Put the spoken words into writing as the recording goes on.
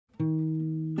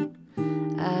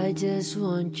I just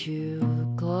want you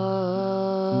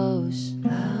close,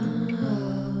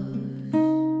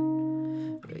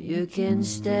 where you can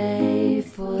stay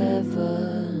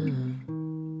forever.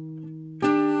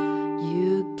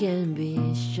 You can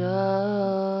be sure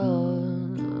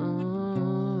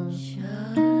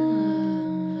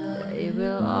that it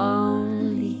will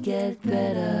only get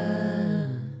better.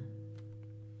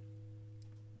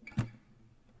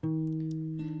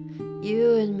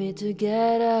 You and me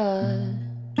together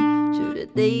through the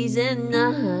days and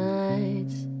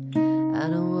nights. I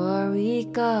don't worry,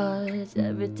 'cause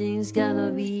everything's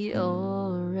gonna be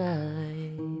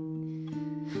alright.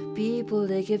 People,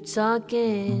 they keep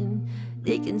talking,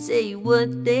 they can say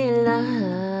what they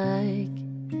like,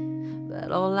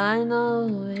 but all I know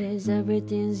is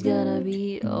everything's gonna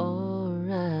be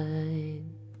alright.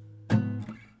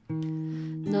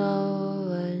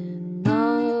 No one,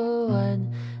 no one,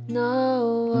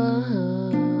 no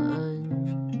one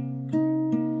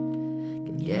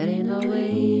can get in the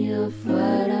way of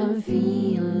what I'm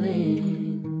feeling.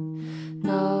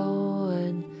 No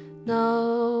one,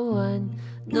 no one,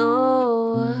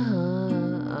 no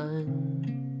one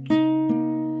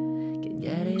can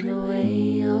get in the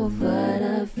way of what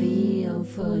I feel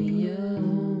for you.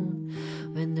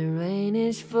 When the rain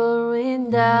is pouring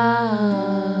down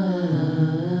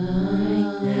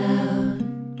right now,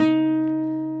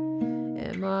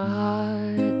 and my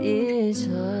heart is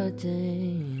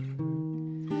hurting,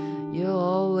 you'll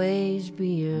always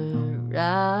be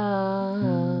around.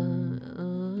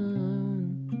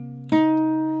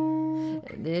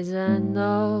 And this I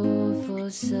know for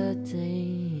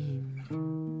certain,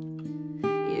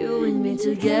 you and me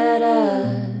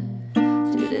together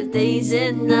through the days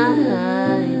and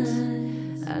nights.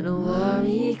 I don't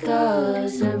worry,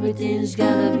 'cause everything's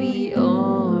gonna be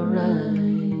alright.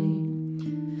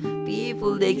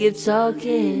 People, they keep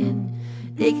talking,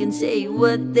 they can say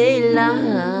what they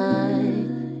like,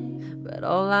 but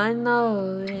all I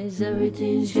know is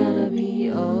everything's gonna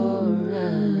be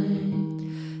alright.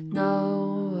 No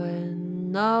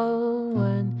one, no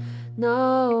one, no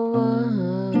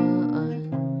one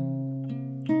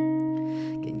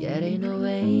can get in the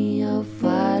way of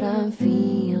what I'm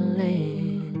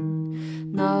feeling.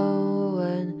 No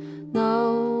one, no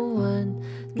one,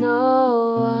 no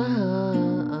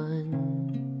one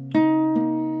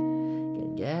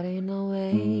can get in the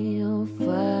way of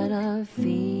what I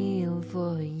feel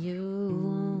for you.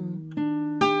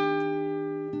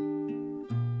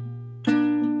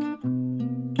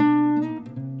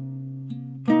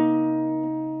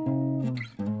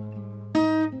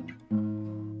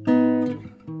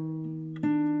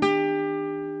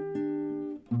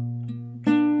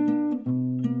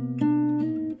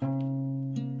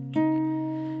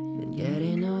 Get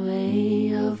in the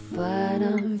way of what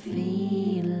I'm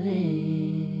feeling.